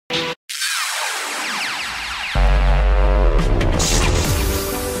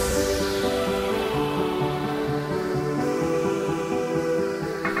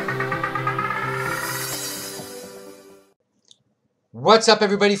What's up,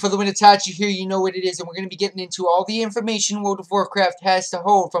 everybody? For the Itachi here, you know what it is, and we're going to be getting into all the information World of Warcraft has to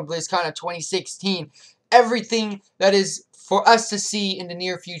hold from BlizzCon of 2016. Everything that is for us to see in the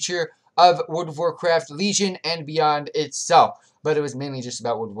near future of World of Warcraft Legion and beyond itself. But it was mainly just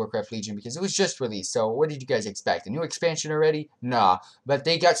about World of Warcraft Legion because it was just released. So what did you guys expect? A new expansion already? Nah. But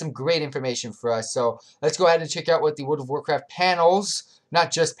they got some great information for us. So let's go ahead and check out what the World of Warcraft panels,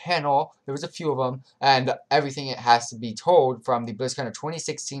 not just panel, there was a few of them, and everything it has to be told from the BlizzCon of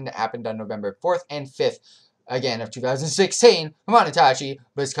 2016 that happened on November 4th and 5th, again, of 2016. Come on, Itachi,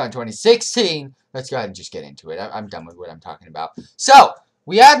 BlizzCon 2016. Let's go ahead and just get into it. I'm done with what I'm talking about. So,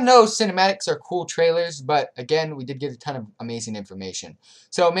 we have no cinematics or cool trailers, but again, we did get a ton of amazing information.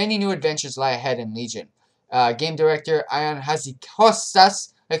 So, many new adventures lie ahead in Legion. Game director Ion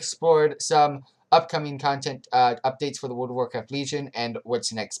Hazikostas explored some upcoming content updates for the World of Warcraft Legion and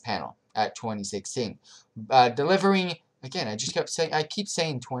what's next panel at 2016. Delivering, again, I keep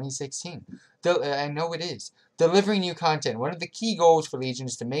saying 2016. I know it is. Delivering new content. One of the key goals for Legion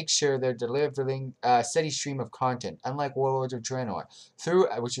is to make sure they're delivering a steady stream of content, unlike Warlords of Draenor,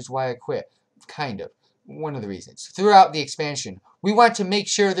 which is why I quit, kind of. One of the reasons. Throughout the expansion, we want to make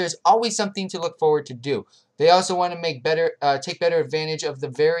sure there's always something to look forward to do. They also want to take better advantage of the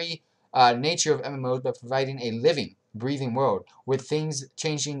very nature of MMOs by providing a living, breathing world with things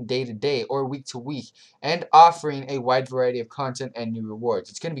changing day to day or week to week and offering a wide variety of content and new rewards.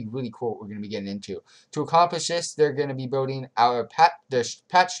 It's going to be really cool what we're going to be getting into. To accomplish this, they're going to be building our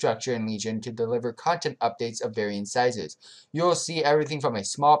patch structure in Legion to deliver content updates of varying sizes. You'll see everything from a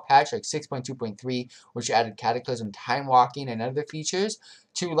small patch like 6.2.3, which added Cataclysm, Time Walking, and other features,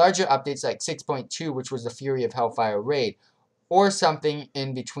 to larger updates like 6.2, which was the Fury of Hellfire raid, or something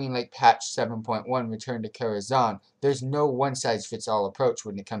in between like patch 7.1, Return to Karazhan. There's no one-size-fits-all approach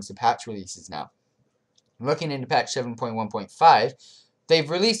when it comes to patch releases now. Looking into patch 7.1.5, they've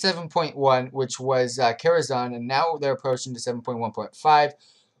released 7.1, which was Karazhan, and now they're approaching to 7.1.5.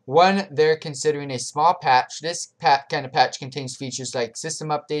 One, they're considering a small patch. This kind of patch contains features like system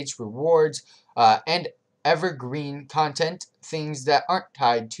updates, rewards, and evergreen content, things that aren't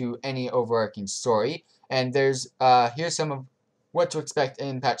tied to any overarching story. And there's here's some of what to expect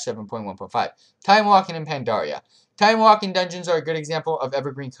in patch 7.1.5. Time Walking in Pandaria. Time Walking dungeons are a good example of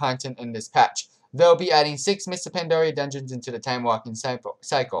evergreen content in this patch. They'll be adding 6 Mist of Pandaria dungeons into the Time Walking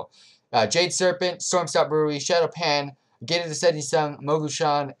cycle. Jade Serpent, Stormstout Brewery, Shadow Pan, Gate of the Setting Sun,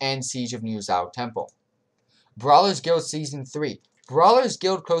 Mogushan, and Siege of New Zao Temple. Brawlers Guild Season 3. Brawlers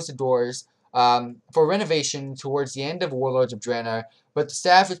Guild closed the doors for renovation towards the end of Warlords of Draenor, but the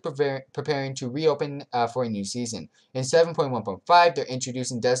staff is preparing to reopen for a new season. In 7.1.5, they're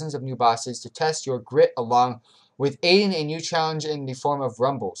introducing dozens of new bosses to test your grit, along with aiding a new challenge in the form of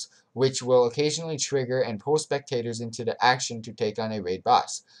rumbles, which will occasionally trigger and pull spectators into the action to take on a raid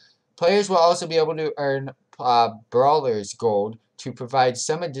boss. Players will also be able to earn Brawlers Gold to provide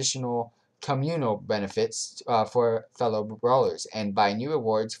some additional communal benefits for fellow brawlers and buy new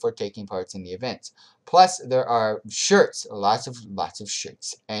rewards for taking part in the events. Plus, there are shirts, lots of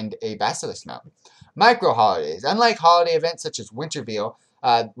shirts, and a basilisk mount. Micro holidays. Unlike holiday events such as Winterveil,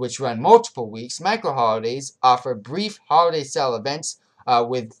 which run multiple weeks, micro holidays offer brief holiday sale events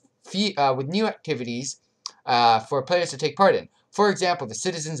with new activities for players to take part in. For example, the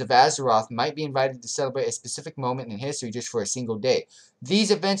citizens of Azeroth might be invited to celebrate a specific moment in history just for a single day. These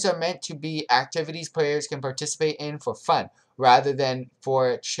events are meant to be activities players can participate in for fun, rather than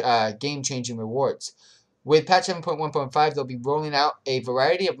for game-changing rewards. With patch 7.1.5, they'll be rolling out a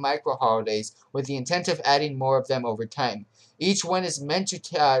variety of micro-holidays with the intent of adding more of them over time. Each one is meant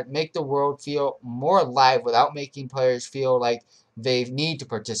to make the world feel more alive without making players feel like they need to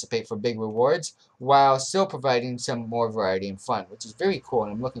participate for big rewards, while still providing some more variety and fun, which is very cool,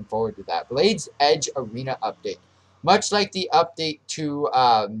 and I'm looking forward to that. Blade's Edge Arena update. Much like the update to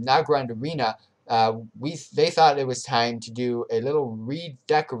Nagrand Arena, they thought it was time to do a little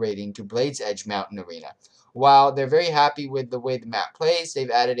redecorating to Blade's Edge Mountain Arena. While they're very happy with the way the map plays, they've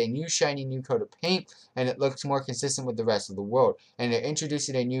added a new shiny new coat of paint, and it looks more consistent with the rest of the world. And they're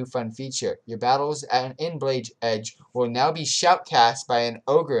introducing a new fun feature. Your battles in Blade's Edge will now be shoutcast by an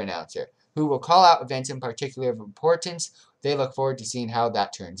ogre announcer, who will call out events in particular of importance. They look forward to seeing how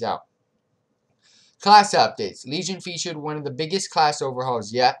that turns out. Class updates. Legion featured one of the biggest class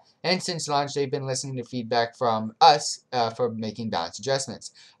overhauls yet, and since launch they've been listening to feedback from us for making balance adjustments.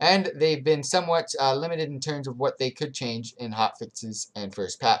 And they've been somewhat limited in terms of what they could change in hotfixes and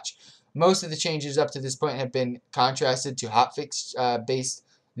first patch. Most of the changes up to this point have been contrasted to hotfix-based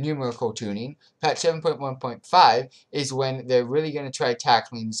numerical tuning. Patch 7.1.5 is when they're really going to try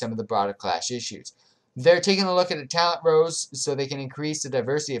tackling some of the broader clash issues. They're taking a look at the talent rows so they can increase the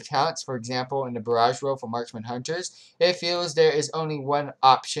diversity of talents. For example, in the barrage row for marksman hunters, it feels there is only one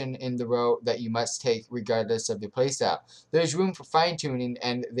option in the row that you must take regardless of your playstyle. There's room for fine-tuning,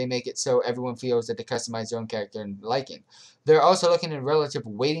 and they make it so everyone feels that they customize their own character and liking. They're also looking at relative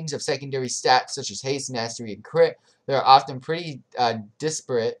weightings of secondary stats such as haste, mastery, and crit. They're often pretty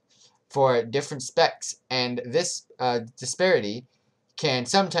disparate for different specs, and this disparity can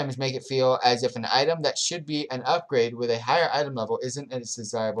sometimes make it feel as if an item that should be an upgrade with a higher item level isn't as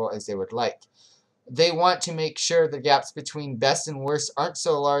desirable as they would like. They want to make sure the gaps between best and worst aren't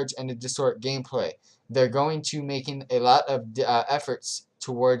so large and to distort gameplay. They're going to making a lot of efforts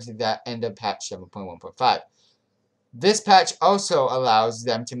towards that end of patch 7.1.5. This patch also allows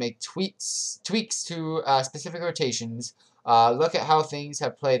them to make tweaks to specific rotations, look at how things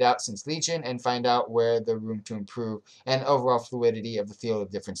have played out since Legion, and find out where the room to improve, and overall fluidity of the field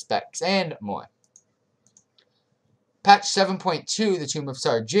of different specs, and more. Patch 7.2, the Tomb of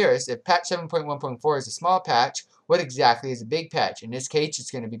Sargeras. If patch 7.1.4 is a small patch, what exactly is a big patch? In this case,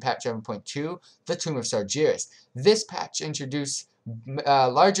 it's going to be patch 7.2, the Tomb of Sargeras. This patch introduced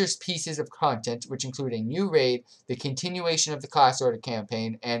larger pieces of content, which include a new raid, the continuation of the class order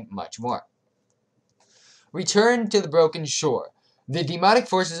campaign, and much more. Return to the Broken Shore. The demonic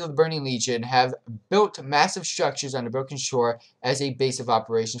forces of the Burning Legion have built massive structures on the Broken Shore as a base of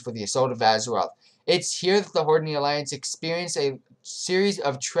operations for the Assault of Azeroth. It's here that the Horde and the Alliance experience a series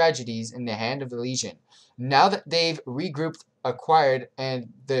of tragedies in the hand of the Legion. Now that they've regrouped, acquired,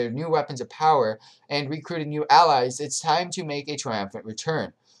 and their new weapons of power, and recruited new allies, it's time to make a triumphant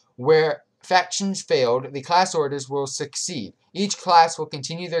return. Where factions failed, the class orders will succeed. Each class will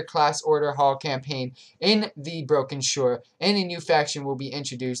continue their class order hall campaign in the Broken Shore, and a new faction will be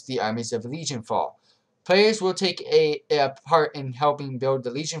introduced, the Armies of Legionfall. Players will take a part in helping build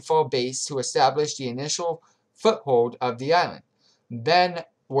the Legionfall base to establish the initial foothold of the island. Then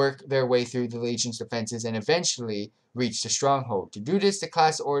work their way through the Legion's defenses and eventually reach the stronghold. To do this, the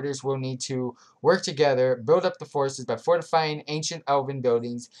class orders will need to work together, build up the forces by fortifying ancient elven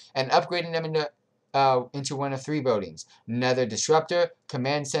buildings and upgrading them into one of three buildings: Nether Disruptor,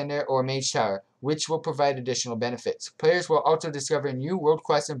 Command Center, or Mage Tower, which will provide additional benefits. Players will also discover new world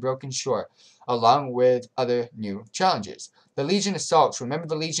quests in Broken Shore, along with other new challenges. The Legion assaults. Remember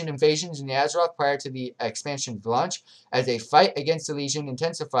the Legion invasions in the Azeroth prior to the expansion's launch? As a fight against the Legion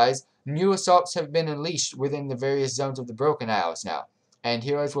intensifies, new assaults have been unleashed within the various zones of the Broken Isles now, and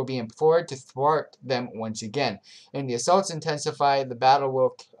heroes will be implored to thwart them once again. And the assaults intensify, the battle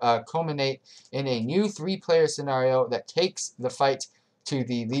will culminate in a new 3-player scenario that takes the fight to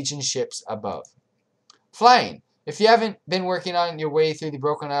the Legion ships above. Flying. If you haven't been working on your way through the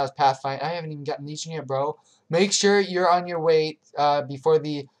Broken Isles Pathfinder, I haven't even gotten Legion yet, bro. Make sure you're on your way before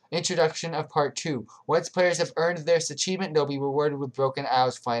the introduction of Part 2. Once players have earned this achievement, they'll be rewarded with Broken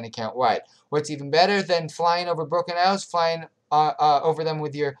Isles flying account-wide. What's even better than flying over Broken Isles? Flying over them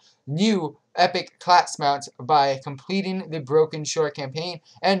with your new epic class mounts by completing the Broken Shore campaign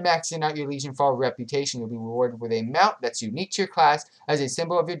and maxing out your Legionfall reputation. You'll be rewarded with a mount that's unique to your class as a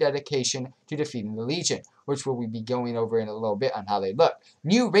symbol of your dedication to defeating the Legion, which we'll be going over in a little bit on how they look.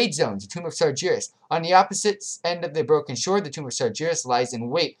 New raid zones, the Tomb of Sargeras. On the opposite end of the Broken Shore, the Tomb of Sargeras lies in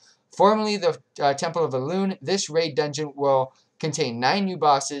wait. Formerly the Temple of Elune, this raid dungeon will contain 9 new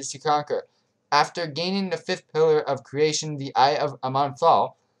bosses to conquer. After gaining the 5th pillar of creation, the Eye of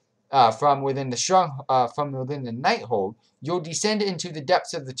Amanthal, from within the Nighthold, you'll descend into the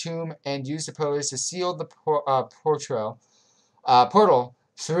depths of the tomb and use the pillars to seal the portal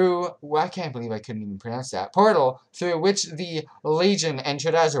through. Well, I can't believe I couldn't even pronounce that. Portal through which the Legion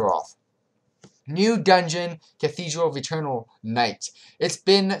entered Azeroth. New dungeon, Cathedral of Eternal Night. It's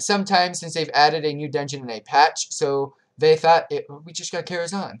been some time since they've added a new dungeon in a patch, so they thought we just got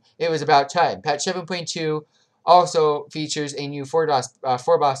carries on. It was about time. Patch 7.2 also features a new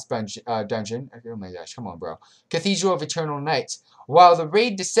 4-boss dungeon. Oh my gosh, come on, bro. Cathedral of Eternal Night. While the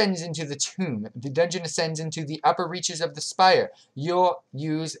raid descends into the tomb, the dungeon ascends into the upper reaches of the spire. You'll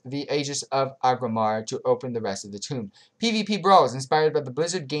use the Aegis of Agramar to open the rest of the tomb. PvP brawls, inspired by the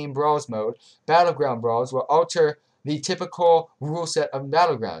Blizzard game Brawls mode, Battleground Brawls will alter the typical rule set of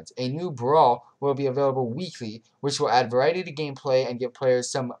Battlegrounds. A new brawl will be available weekly, which will add variety to gameplay and give players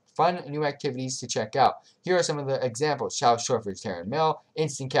some fun new activities to check out. Here are some of the examples: Charles Shoreford's Terran Mill,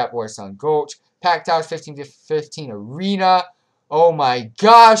 Instant Cap Warsun Gulch, Packed House 15-15 Arena. Oh my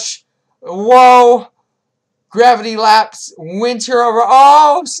gosh! Whoa! Gravity Lapse, Winter over.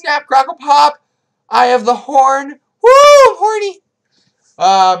 Oh, Snap, Crackle, Pop! Eye of the Horn. Woo! Horny!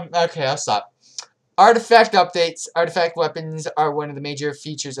 Okay, I'll stop. Artifact updates. Artifact weapons are one of the major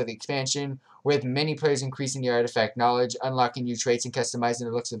features of the expansion. with many players increasing their artifact knowledge, unlocking new traits, and customizing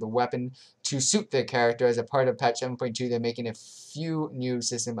the looks of the weapon to suit their character. As a part of patch 7.2, they're making a few new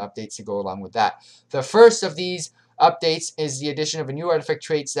system updates to go along with that. The first of these updates is the addition of a new artifact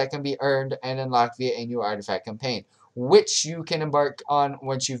traits that can be earned and unlocked via a new artifact campaign, which you can embark on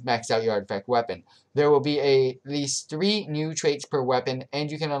once you've maxed out your artifact weapon. There will be at least 3 new traits per weapon,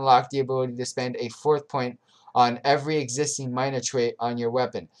 and you can unlock the ability to spend a 4th point on every existing minor trait on your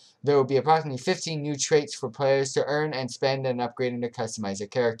weapon. There will be approximately 15 new traits for players to earn and spend and upgrade and to customize their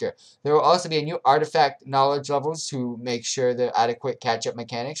character. There will also be a new artifact knowledge levels to make sure there are adequate catch-up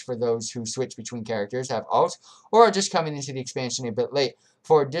mechanics for those who switch between characters, have alt, or are just coming into the expansion a bit late.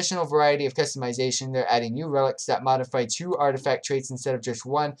 For additional variety of customization, they're adding new relics that modify 2 artifact traits instead of just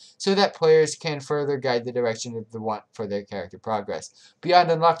 1, so that players can further guide the direction of the want for their character progress. Beyond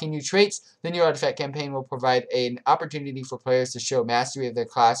unlocking new traits, the new artifact campaign will provide an opportunity for players to show mastery of their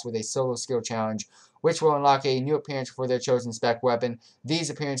class with a solo skill challenge, which will unlock a new appearance for their chosen spec weapon. These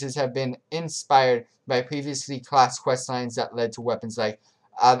appearances have been inspired by previously class questlines that led to weapons like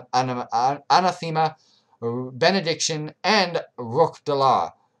Anathema, Benediction, and Rook de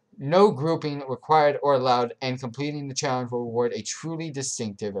la. No grouping required or allowed, and completing the challenge will reward a truly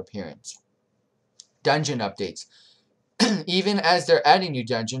distinctive appearance. Dungeon updates. Even as they're adding new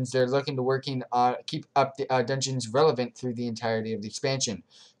dungeons, they're looking to keep up the dungeons relevant through the entirety of the expansion.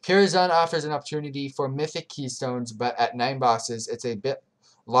 Curazon offers an opportunity for mythic keystones, but at 9 bosses, it's a bit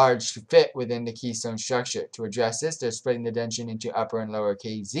large to fit within the keystone structure. To address this, they're splitting the dungeon into upper and lower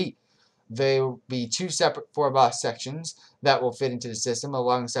KZ. There will be 2 separate 4-boss sections that will fit into the system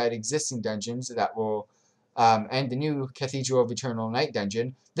alongside existing dungeons that will and the new Cathedral of Eternal Night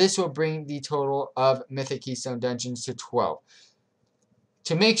dungeon. This will bring the total of Mythic Keystone dungeons to 12.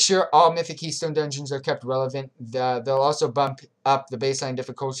 To make sure all Mythic Keystone dungeons are kept relevant, they'll also bump up the baseline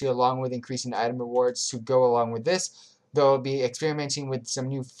difficulty along with increasing item rewards to go along with this. They'll be experimenting with some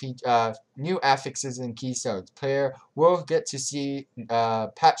new affixes and keystones. Player will get to see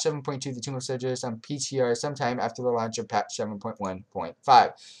patch 7.2, the Tomb of Soldiers, on PTR sometime after the launch of patch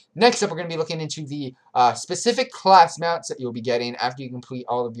 7.1.5. Next up, we're going to be looking into the specific class mounts that you'll be getting after you complete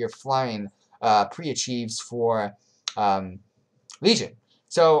all of your flying pre-achieves for Legion.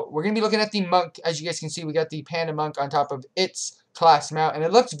 So we're going to be looking at the monk. As you guys can see, we got the panda monk on top of its class mount, and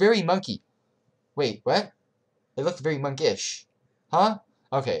it looks very monkey. Wait, what? It looks very monkish. Huh?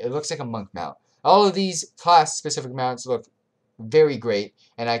 Okay, it looks like a monk mount. All of these class-specific mounts look very great,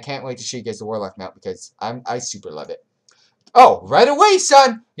 and I can't wait to show you guys the Warlock mount because I super love it. Oh, right away,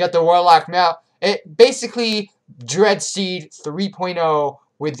 son! You got the Warlock mount. It basically Dreadseed 3.0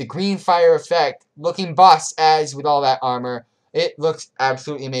 with the green fire effect, looking boss as with all that armor. It looks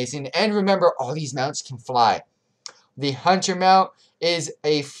absolutely amazing. And remember, all these mounts can fly. The Hunter mount is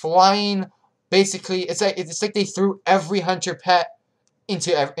a flying. Basically, it's like they threw every hunter pet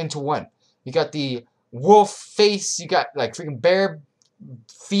into one. You got the wolf face, you got like freaking bear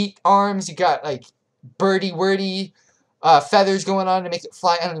feet, arms, you got like birdie wordy feathers going on to make it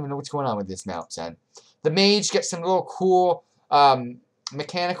fly. I don't even know what's going on with this mount, son. The mage gets some little cool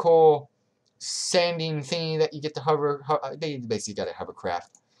mechanical sanding thingy that you get to hover. They basically got a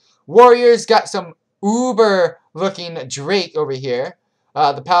hovercraft. Warriors got some uber looking Drake over here.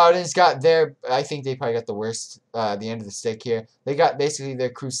 The Paladins got their, I think they probably got the worst, the end of the stick here. They got basically their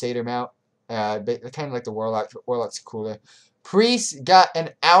Crusader mount, kind of like the Warlock. Warlock's cooler. Priests got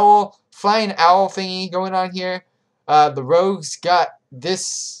an owl, flying owl thingy going on here. The Rogues got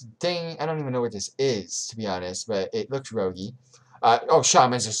this thing, I don't even know what this is, to be honest, but it looks roguey. Oh,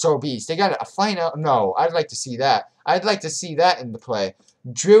 Shamans are so beast. They got a flying owl. No, I'd like to see that. I'd like to see that in the play.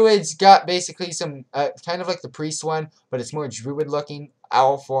 Druids got basically some, kind of like the priest one, but it's more druid looking,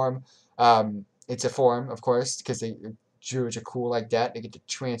 owl form. It's a form, of course, because druids are cool like that. They get to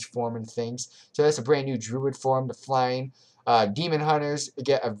transform into things. So that's a brand new druid form, the flying. Demon Hunters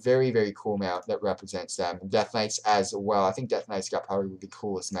get a very, very cool mount that represents them. Death Knights as well. I think Death Knights got probably the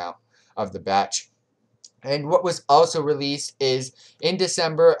coolest mount of the batch. And what was also released is, in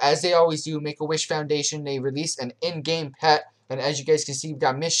December, as they always do, Make-A-Wish Foundation, they released an in-game pet. And as you guys can see, we've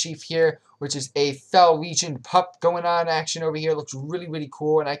got Mischief here, which is a Fell Legion pup going on action over here. Looks really, really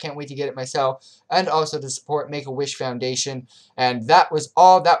cool, and I can't wait to get it myself. And also to support Make-A-Wish Foundation. And that was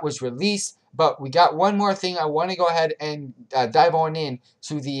all that was released. But we got one more thing. I want to go ahead and dive on in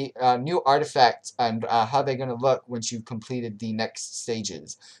to the new artifacts and how they're going to look once you've completed the next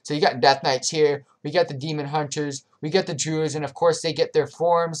stages. So you got Death Knights here. We got the Demon Hunters. We got the Druids. And, of course, they get their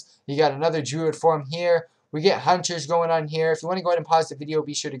forms. You got another Druid form here. We get hunters going on here. If you want to go ahead and pause the video,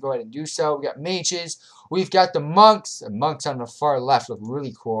 be sure to go ahead and do so. We got mages. We've got the monks. The monks on the far left look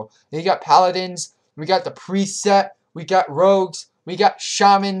really cool. Then you got paladins. We got the priest set. We got rogues. We got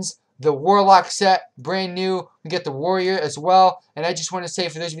shamans. The warlock set, brand new. We get the warrior as well. And I just want to say,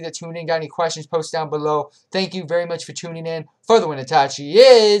 for those of you that tuned in, got any questions, post down below. Thank you very much for tuning in. For the win, Itachi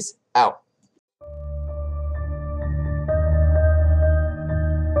is out.